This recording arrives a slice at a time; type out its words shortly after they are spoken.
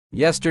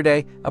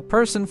Yesterday, a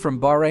person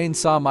from Bahrain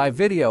saw my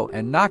video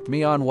and knocked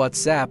me on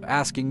WhatsApp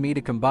asking me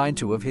to combine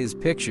two of his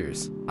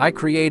pictures. I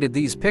created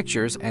these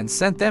pictures and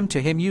sent them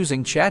to him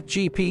using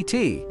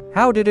ChatGPT.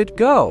 How did it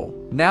go?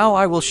 Now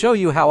I will show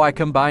you how I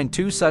combined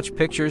two such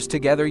pictures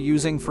together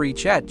using free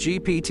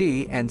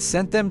ChatGPT and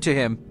sent them to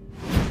him.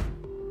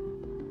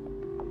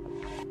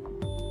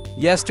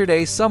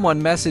 Yesterday, someone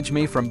messaged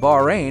me from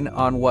Bahrain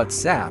on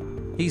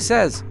WhatsApp. He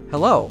says,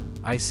 "Hello,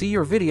 I see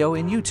your video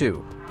in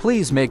YouTube.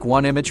 Please make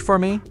one image for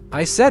me."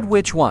 I said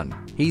which one.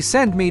 He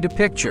sent me two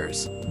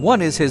pictures.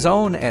 One is his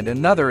own and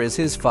another is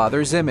his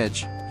father's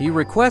image. He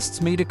requests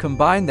me to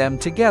combine them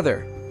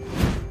together.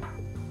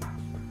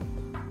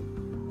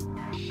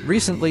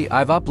 Recently,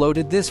 I've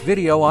uploaded this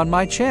video on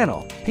my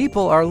channel.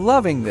 People are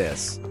loving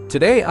this.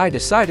 Today, I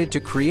decided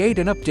to create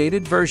an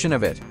updated version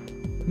of it.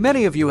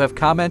 Many of you have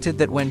commented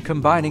that when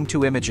combining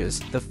two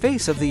images, the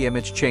face of the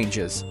image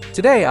changes.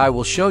 Today I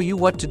will show you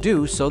what to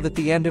do so that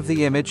the end of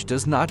the image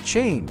does not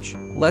change.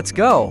 Let's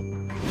go!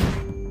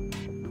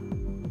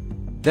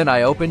 Then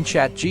I open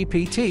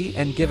ChatGPT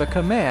and give a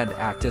command,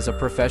 act as a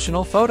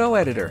professional photo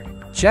editor.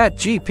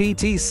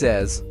 ChatGPT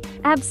says,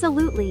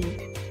 "Absolutely.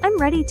 I'm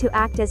ready to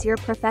act as your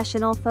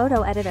professional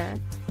photo editor.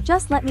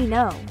 Just let me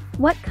know.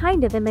 What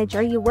kind of image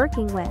are you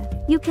working with?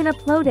 You can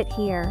upload it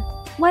here.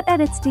 What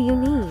edits do you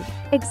need?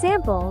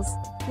 Examples: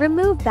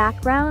 remove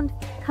background,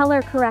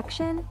 color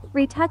correction,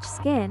 retouch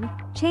skin,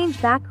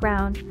 change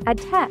background, add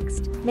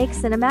text, make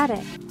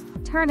cinematic,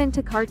 turn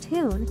into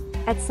cartoon,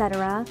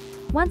 etc.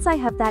 Once I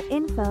have that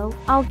info,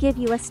 I'll give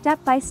you a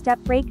step-by-step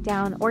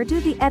breakdown or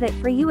do the edit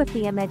for you if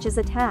the image is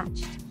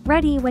attached.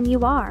 Ready when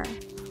you are."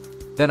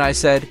 Then I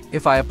said,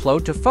 if I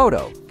upload to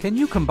photo, can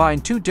you combine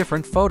two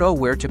different photo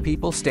where to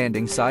people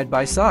standing side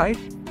by side?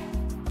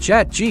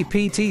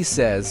 ChatGPT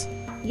says,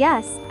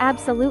 "Yes,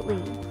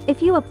 absolutely.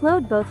 If you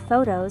upload both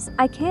photos,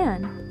 I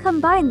can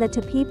combine the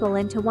two people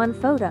into one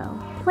photo.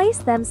 Place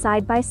them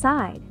side by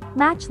side.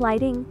 Match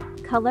lighting,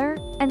 color,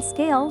 and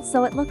scale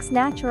so it looks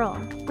natural.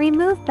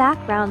 Remove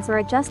backgrounds or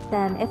adjust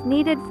them if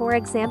needed. For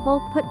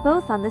example, put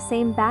both on the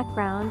same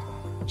background.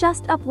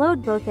 Just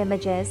upload both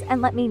images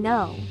and let me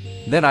know."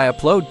 Then I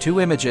upload two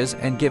images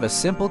and give a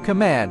simple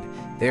command.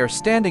 They are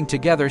standing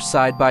together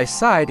side by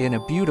side in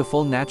a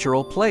beautiful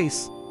natural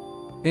place.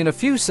 In a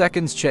few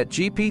seconds,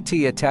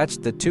 ChatGPT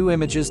attached the two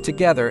images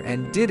together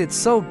and did it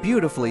so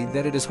beautifully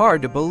that it is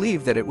hard to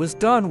believe that it was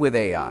done with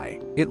AI.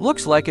 It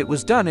looks like it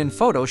was done in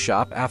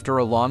Photoshop after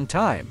a long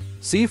time.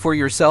 See for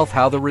yourself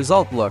how the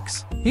result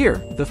looks. Here,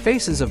 the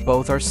faces of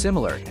both are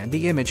similar and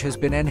the image has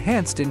been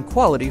enhanced in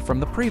quality from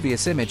the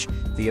previous image.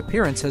 The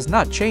appearance has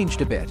not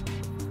changed a bit.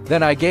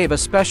 Then I gave a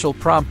special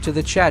prompt to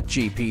the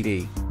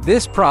ChatGPT.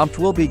 This prompt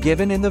will be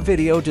given in the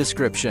video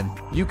description.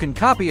 You can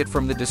copy it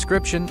from the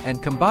description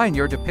and combine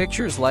your two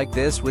pictures like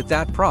this with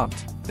that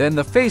prompt. Then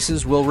the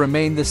faces will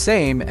remain the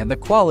same and the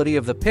quality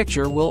of the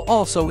picture will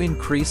also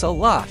increase a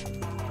lot.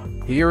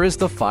 Here is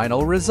the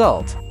final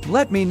result.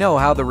 Let me know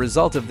how the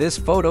result of this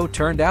photo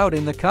turned out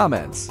in the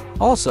comments.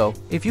 Also,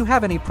 if you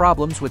have any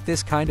problems with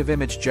this kind of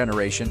image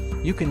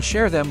generation, you can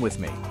share them with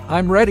me.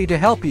 I'm ready to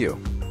help you.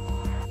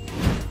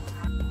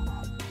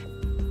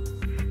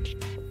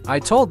 I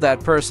told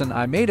that person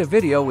I made a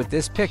video with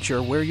this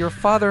picture where your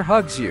father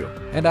hugs you,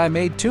 and I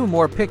made two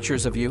more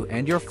pictures of you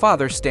and your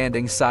father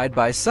standing side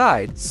by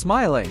side,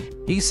 smiling.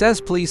 He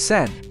says please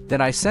send.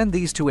 Then I send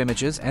these two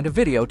images and a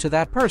video to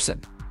that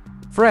person.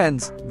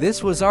 Friends,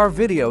 this was our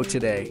video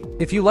today.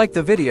 If you like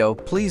the video,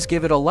 please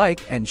give it a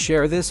like and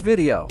share this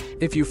video.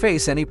 If you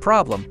face any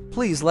problem,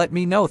 please let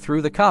me know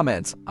through the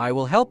comments. I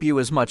will help you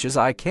as much as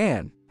I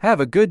can. Have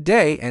a good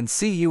day and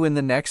see you in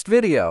the next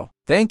video.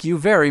 Thank you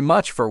very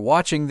much for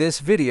watching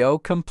this video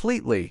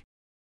completely.